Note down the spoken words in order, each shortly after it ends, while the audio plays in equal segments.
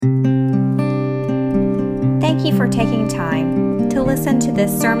Thank you for taking time to listen to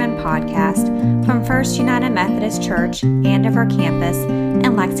this sermon podcast from First United Methodist Church, Andover campus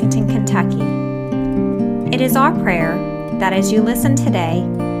in Lexington, Kentucky. It is our prayer that as you listen today,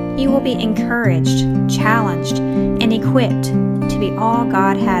 you will be encouraged, challenged, and equipped to be all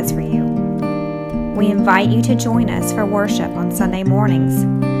God has for you. We invite you to join us for worship on Sunday mornings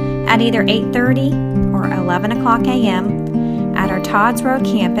at either 8:30 or 11 o'clock a.m. at our Todd's Road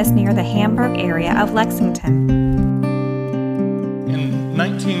campus near the Hamburg area of Lexington. In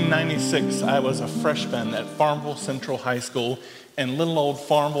 1996, I was a freshman at Farmville Central High School in little old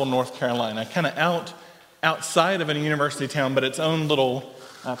Farmville, North Carolina, kind of outside of a university town, but its own little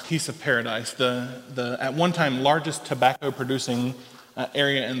piece of paradise, the at one time largest tobacco producing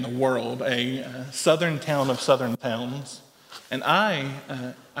area in the world, a southern town of southern towns. And I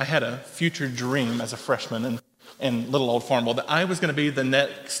had a future dream as a freshman in little old Farmville that I was going to be the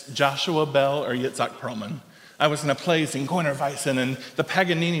next Joshua Bell or Yitzhak Perlman. I was going to play Zigeunerweisen and the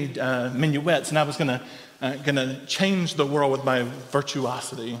Paganini minuets, and I was going to change the world with my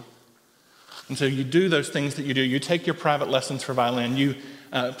virtuosity. And so you do those things that you do. You take your private lessons for violin. You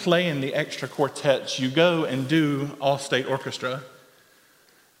play in the extra quartets. You go and do all-state orchestra.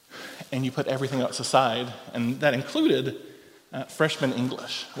 And you put everything else aside. And that included freshman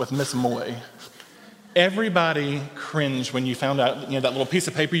English with Miss Moy. Everybody cringed when you found out, that little piece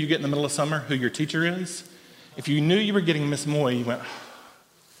of paper you get in the middle of summer, who your teacher is. If you knew you were getting Miss Moy, you went,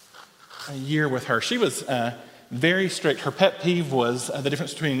 a year with her. She was very strict. Her pet peeve was the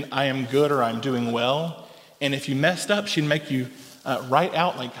difference between I am good or I'm doing well. And if you messed up, she'd make you write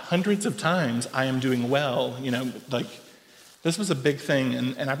out like hundreds of times, I am doing well. This was a big thing.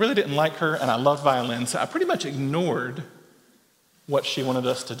 And I really didn't like her, and I loved violin. So I pretty much ignored what she wanted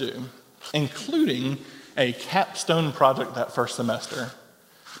us to do, including a capstone project that first semester.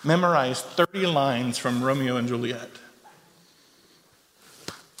 Memorized 30 lines from Romeo and Juliet.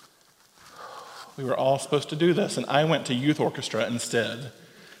 We were all supposed to do this, and I went to youth orchestra instead.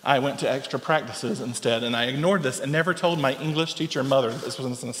 I went to extra practices instead, and I ignored this and never told my English teacher mother this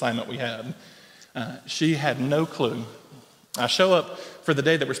was an assignment we had. She had no clue. I show up for the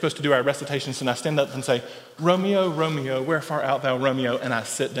day that we're supposed to do our recitations, and I stand up and say, Romeo, Romeo, wherefore art thou, Romeo, and I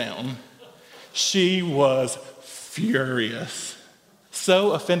sit down. She was furious,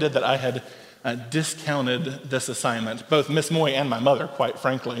 so offended that I had discounted this assignment, both Miss Moy and my mother, quite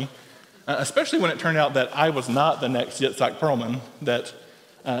frankly, especially when it turned out that I was not the next Yitzhak Perlman, that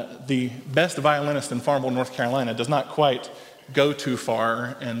the best violinist in Farmville, North Carolina, does not quite go too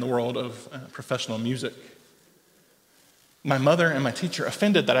far in the world of professional music. My mother and my teacher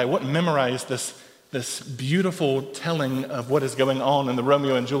offended that I wouldn't memorize this beautiful telling of what is going on in the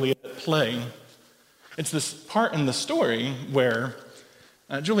Romeo and Juliet play. It's this part in the story where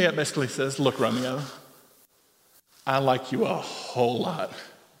Juliet basically says, look, Romeo, I like you a whole lot,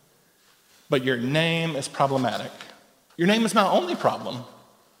 but your name is problematic. Your name is my only problem.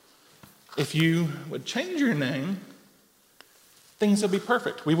 If you would change your name, things would be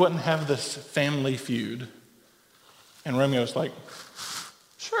perfect. We wouldn't have this family feud. And Romeo's like,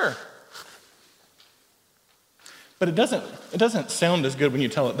 sure. But it doesn't sound as good when you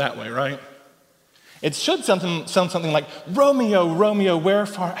tell it that way, right? It should sound something like, Romeo, Romeo,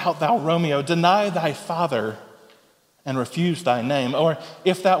 wherefore art thou, Romeo? Deny thy father and refuse thy name. Or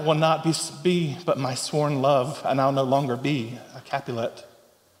if that will not be but my sworn love, and I'll no longer be a Capulet.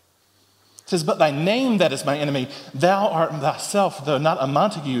 It says, but thy name that is my enemy, thou art thyself, though not a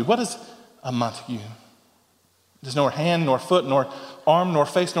Montague. What is a Montague? There's nor hand, nor foot, nor arm, nor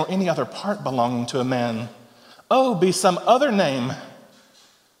face, nor any other part belonging to a man. Oh, be some other name.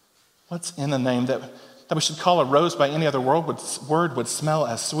 What's in a name that we should call a rose by any other word would smell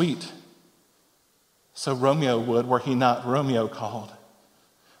as sweet? So Romeo would, were he not Romeo called.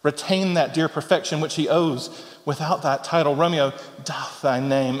 Retain that dear perfection which he owes. Without that title, Romeo doth thy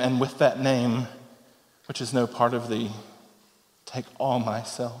name, and with that name, which is no part of thee, take all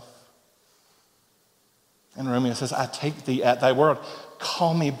myself. And Romeo says, I take thee at thy word.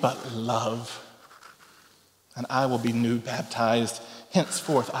 Call me but love, and I will be new baptized.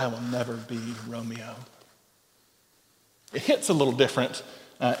 Henceforth, I will never be Romeo. It hits a little different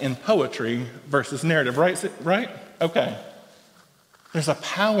in poetry versus narrative, right? Okay. There's a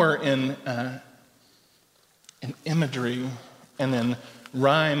power in imagery and in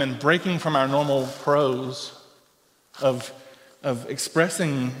rhyme and breaking from our normal prose of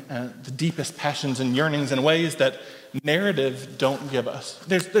expressing the deepest passions and yearnings in ways that narrative don't give us.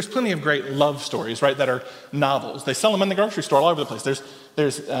 There's plenty of great love stories, right, that are novels. They sell them in the grocery store all over the place.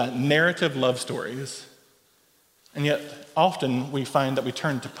 There's narrative love stories. And yet, often we find that we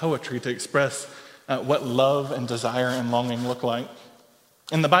turn to poetry to express what love and desire and longing look like.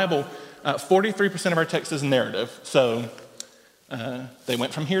 In the Bible, 43% of our text is narrative. So they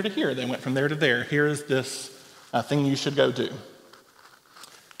went from here to here. They went from there to there. Here is this thing you should go do.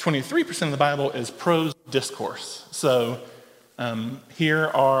 23% of the Bible is prose discourse. So here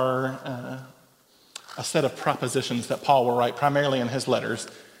are a set of propositions that Paul will write primarily in his letters.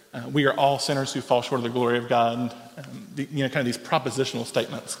 We are all sinners who fall short of the glory of God. Kind of these propositional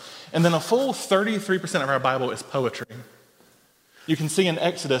statements. And then a full 33% of our Bible is poetry. You can see in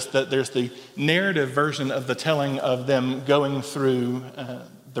Exodus that there's the narrative version of the telling of them going through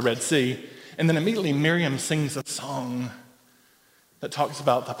the Red Sea. And then immediately Miriam sings a song that talks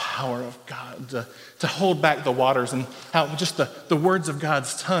about the power of God to hold back the waters and how just the words of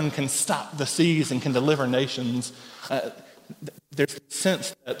God's tongue can stop the seas and can deliver nations. There's a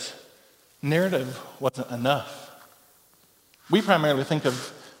sense that narrative wasn't enough. We primarily think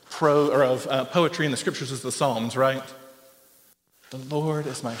of poetry in the scriptures as the Psalms, right? The Lord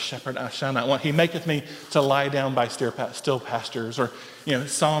is my shepherd, I shall not want. He maketh me to lie down by still pastures. Or,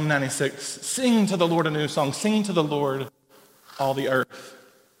 Psalm 96, sing to the Lord a new song. Sing to the Lord, all the earth.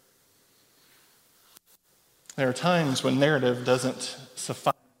 There are times when narrative doesn't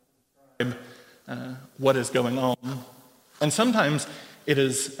suffice to describe what is going on. And sometimes it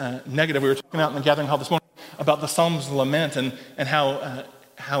is negative. We were talking out in the gathering hall this morning about the Psalms of Lament and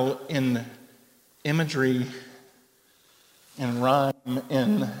how in imagery, in rhyme,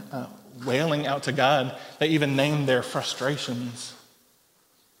 in wailing out to God, they even name their frustrations.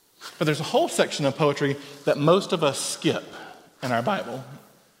 But there's a whole section of poetry that most of us skip in our Bible,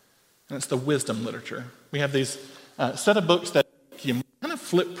 and it's the wisdom literature. We have these set of books that you kind of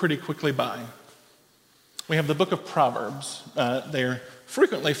flip pretty quickly by. We have the book of Proverbs. They're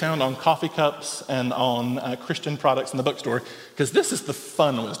frequently found on coffee cups and on Christian products in the bookstore, because this is the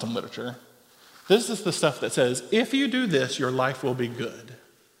fun wisdom literature. This is the stuff that says, if you do this, your life will be good.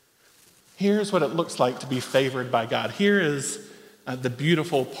 Here's what it looks like to be favored by God. Here is the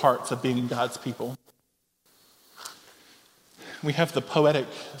beautiful parts of being God's people. We have the poetic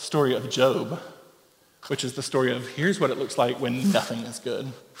story of Job, which is the story of here's what it looks like when nothing is good,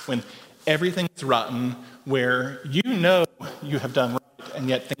 when everything is rotten, where you know you have done right, and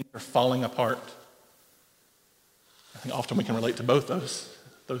yet things are falling apart. I think often we can relate to both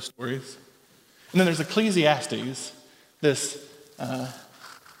those stories. And then there's Ecclesiastes, this,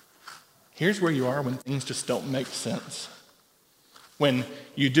 here's where you are when things just don't make sense. When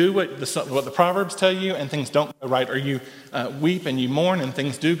you do what the Proverbs tell you and things don't go right, or you weep and you mourn and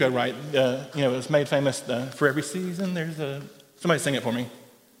things do go right. It's made famous, for every season somebody sing it for me.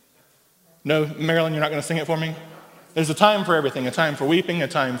 No, Marilyn, you're not going to sing it for me? There's a time for everything, a time for weeping, a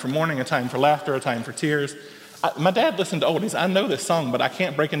time for mourning, a time for laughter, a time for tears. My dad listened to oldies. I know this song, but I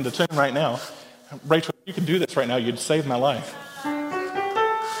can't break into tune right now. Rachel, if you could do this right now, you'd save my life.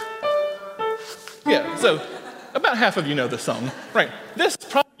 Yeah, so about half of you know this song. Right, this is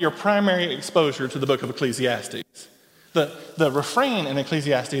probably your primary exposure to the book of Ecclesiastes. The refrain in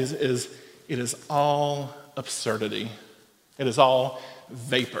Ecclesiastes is, it is all absurdity. It is all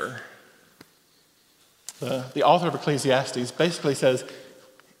vapor. The author of Ecclesiastes basically says,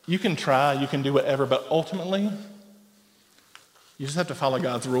 you can try, you can do whatever, but ultimately, you just have to follow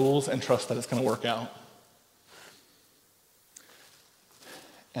God's rules and trust that it's going to work out.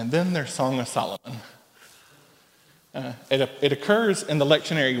 And then there's Song of Solomon. It occurs in the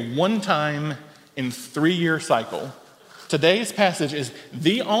lectionary one time in 3-year cycle. Today's passage is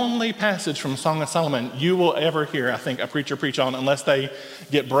the only passage from Song of Solomon you will ever hear, I think, a preacher preach on, unless they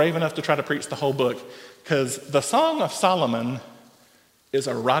get brave enough to try to preach the whole book. Because the Song of Solomon is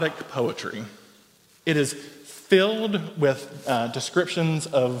erotic poetry. It is filled with descriptions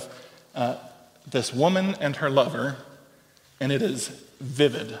of this woman and her lover, and it is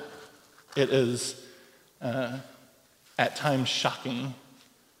vivid. It is at times shocking,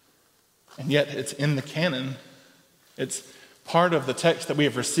 and yet it's in the canon. It's part of the text that we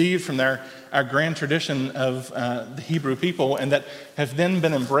have received from our grand tradition of the Hebrew people, and that have then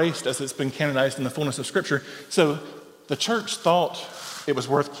been embraced as it's been canonized in the fullness of Scripture. So the church thought it was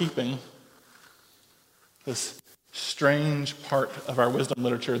worth keeping this strange part of our wisdom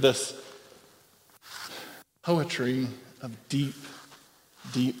literature, this poetry of deep,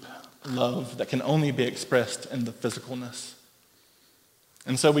 deep love that can only be expressed in the physicalness.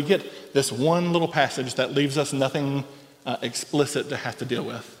 And so we get this one little passage that leaves us nothing explicit to have to deal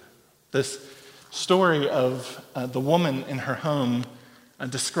with. This story of the woman in her home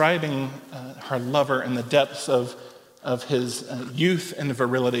describing her lover in the depths of his youth and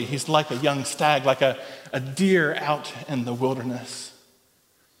virility. He's like a young stag, like a deer out in the wilderness.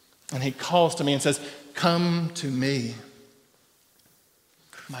 And he calls to me and says, "Come to me,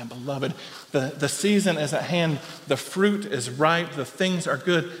 my beloved. The season is at hand. The fruit is ripe. The things are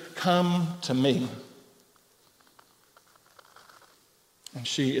good. Come to me." And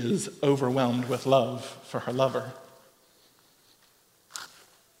she is overwhelmed with love for her lover.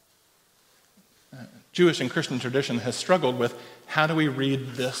 Jewish and Christian tradition has struggled with, how do we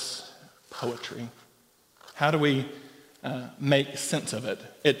read this poetry? How do we make sense of it?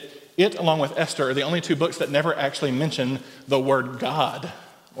 It, along with Esther, are the only two books that never actually mention the word God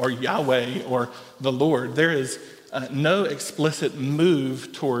or Yahweh or the Lord. There is no explicit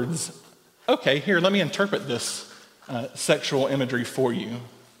move towards, okay, here, let me interpret this sexual imagery for you.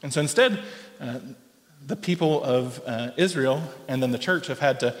 And so instead, the people of Israel and then the church have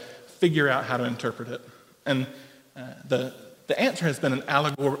had to figure out how to interpret it. And the answer has been an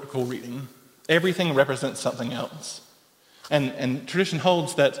allegorical reading. Everything represents something else. And tradition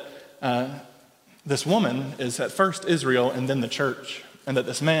holds that this woman is at first Israel and then the church, and that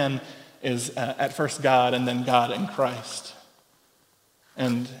this man is at first God and then God in Christ.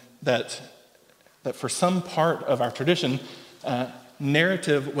 And that for some part of our tradition,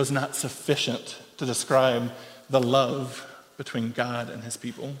 narrative was not sufficient to describe the love between God and his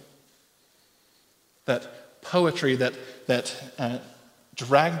people. That poetry that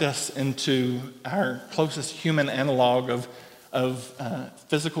dragged us into our closest human analog of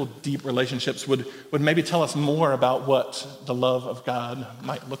physical deep relationships would maybe tell us more about what the love of God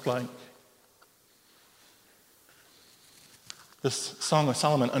might look like. This Song of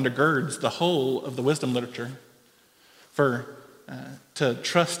Solomon undergirds the whole of the wisdom literature. For to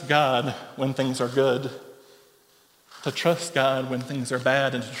trust God when things are good, to trust God when things are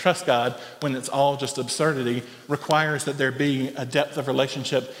bad, and to trust God when it's all just absurdity requires that there be a depth of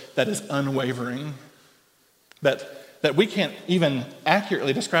relationship that is unwavering, that we can't even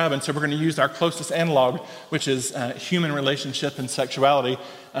accurately describe, and so we're going to use our closest analog, which is human relationship and sexuality,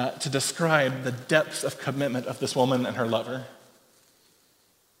 to describe the depths of commitment of this woman and her lover.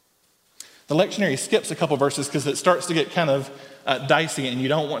 The lectionary skips a couple verses because it starts to get kind of dicey, and you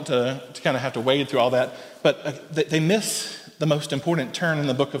don't want to kind of have to wade through all that. But they miss the most important turn in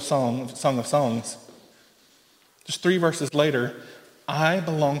the book of Song of Songs. Just 3 verses later, "I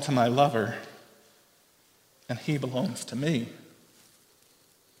belong to my lover, and he belongs to me."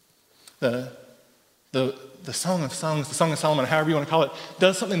 The Song of Songs, the Song of Solomon, however you want to call it,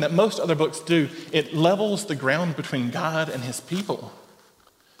 does something that most other books do. It levels the ground between God and his people.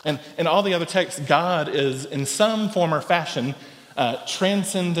 And in all the other texts, God is in some form or fashion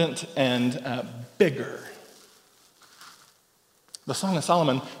transcendent and bigger. The Song of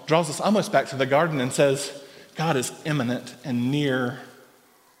Solomon draws us almost back to the garden and says, God is immanent and near.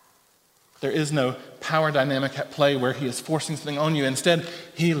 There is no power dynamic at play where he is forcing something on you. Instead,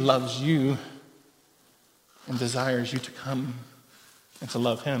 he loves you and desires you to come and to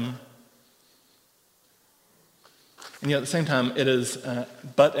love him. And yet at the same time, it is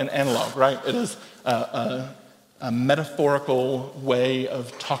but an analog, right? It is a metaphorical way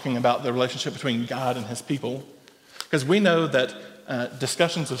of talking about the relationship between God and his people. Because we know that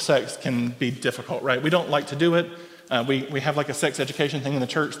discussions of sex can be difficult, right? We don't like to do it. We have like a sex education thing in the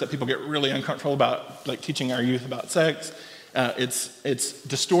church that people get really uncomfortable about, like teaching our youth about sex. It's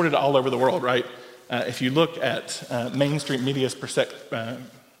distorted all over the world, right? If you look at mainstream media's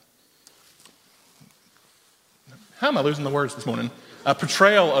how am I losing the words this morning?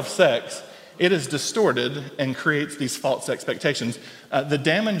 Portrayal of sex, it is distorted and creates these false expectations. The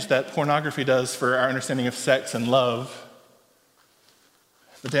damage that pornography does for our understanding of sex and love,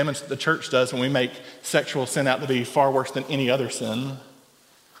 the damage that the church does when we make sexual sin out to be far worse than any other sin.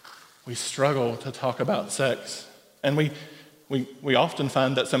 We struggle to talk about sex. And we often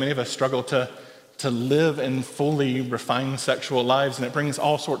find that so many of us struggle to live in fully refined sexual lives, and it brings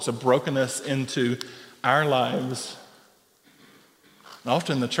all sorts of brokenness into our lives. And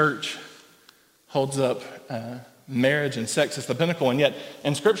often the church holds up marriage and sex as the pinnacle, and yet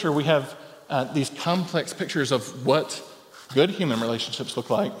in Scripture we have these complex pictures of what good human relationships look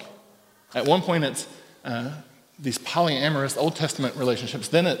like. At one point it's these polyamorous Old Testament relationships.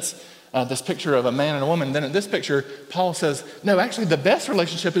 Then it's this picture of a man and a woman. Then in this picture, Paul says, no, actually the best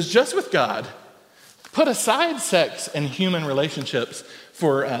relationship is just with God. Put aside sex and human relationships,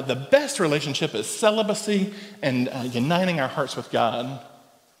 for the best relationship is celibacy and uniting our hearts with God.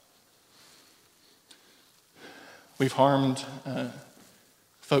 We've harmed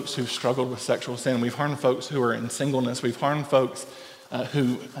folks who've struggled with sexual sin. We've harmed folks who are in singleness. We've harmed folks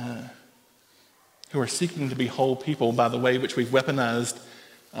who are seeking to be whole people by the way which we've weaponized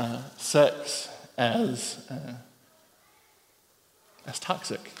sex as as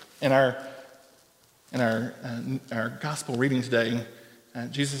toxic. In our gospel reading today,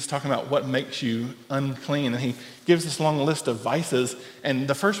 Jesus is talking about what makes you unclean, and he gives this long list of vices, and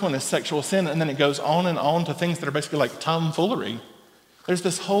the first one is sexual sin, and then it goes on and on to things that are basically like tomfoolery. There's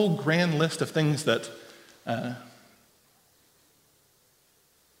this whole grand list of things that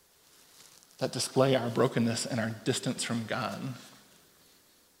display our brokenness and our distance from God.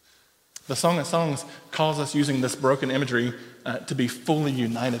 The Song of Songs calls us, using this broken imagery, to be fully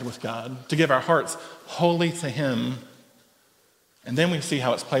united with God, to give our hearts wholly to him. And then we see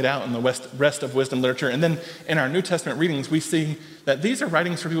how it's played out in the rest of wisdom literature. And then in our New Testament readings, we see that these are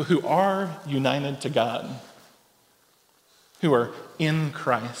writings for people who are united to God, who are in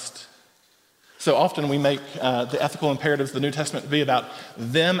Christ. So often we make the ethical imperatives of the New Testament be about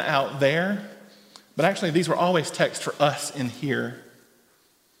them out there, but actually these were always texts for us in here.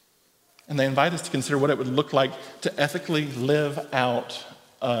 And they invite us to consider what it would look like to ethically live out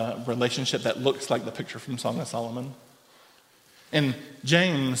a relationship that looks like the picture from Song of Solomon. In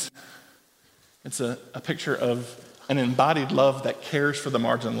James, it's a picture of an embodied love that cares for the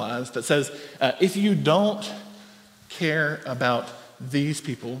marginalized, that says, if you don't care about these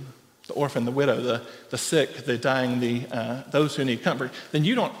people, the orphan, the widow, the sick, the dying, those who need comfort, then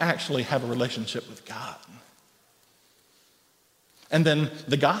you don't actually have a relationship with God. And then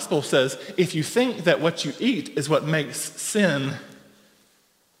the gospel says, if you think that what you eat is what makes sin,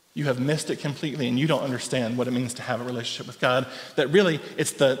 you have missed it completely, and you don't understand what it means to have a relationship with God. That really,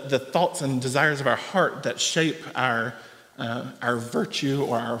 it's the thoughts and desires of our heart that shape our virtue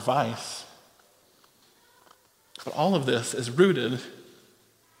or our vice. But all of this is rooted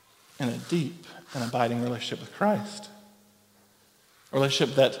in a deep and abiding relationship with Christ. A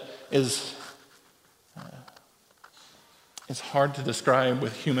relationship that is hard to describe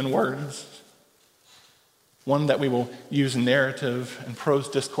with human words. One that we will use narrative and prose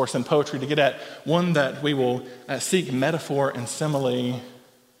discourse and poetry to get at. One that we will seek metaphor and simile.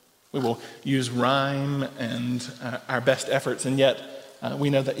 We will use rhyme and our best efforts, and yet we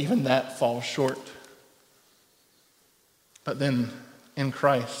know that even that falls short. But then in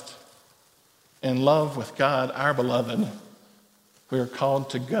Christ, in love with God, our beloved, we are called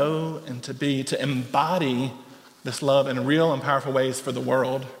to go and to be, to embody this love in real and powerful ways for the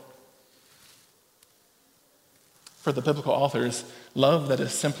world. For the biblical authors, love that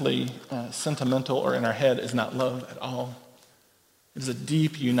is simply sentimental or in our head is not love at all. It is a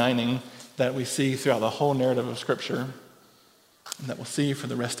deep uniting that we see throughout the whole narrative of Scripture, and that we'll see for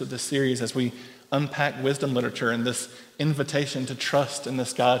the rest of this series as we unpack wisdom literature and this invitation to trust in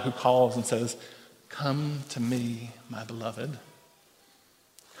this God who calls and says, "Come to me, my beloved.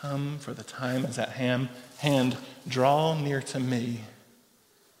 Come, for the time is at hand. Draw near to me,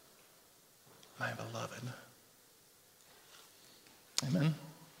 my beloved." Amen.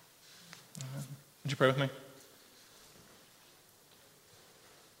 Amen. Would you pray with me?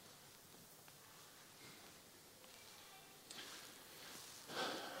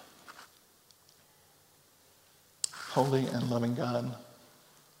 Holy and loving God,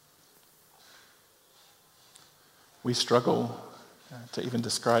 we struggle to even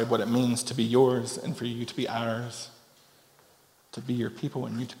describe what it means to be yours and for you to be ours, to be your people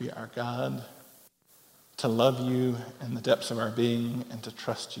and you to be our God, to love you in the depths of our being and to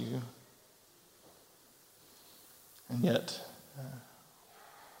trust you. And yet,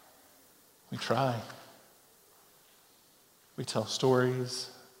 we try. We tell stories,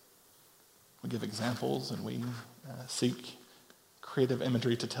 we give examples, and we seek creative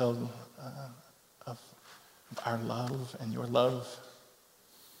imagery to tell of our love and your love.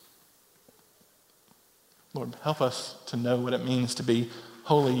 Lord, help us to know what it means to be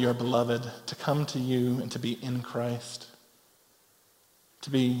wholly your beloved, to come to you and to be in Christ, to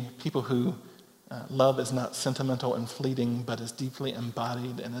be people who love is not sentimental and fleeting, but is deeply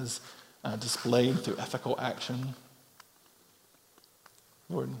embodied and is displayed through ethical action.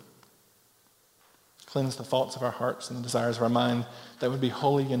 Lord, cleanse the thoughts of our hearts and the desires of our mind that would be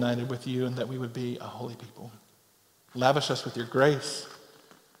wholly united with you and that we would be a holy people. Lavish us with your grace.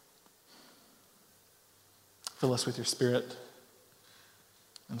 Fill us with your Spirit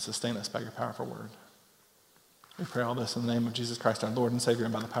and sustain us by your powerful word. We pray all this in the name of Jesus Christ, our Lord and Savior,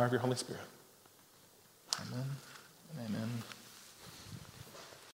 and by the power of your Holy Spirit. Amen and amen.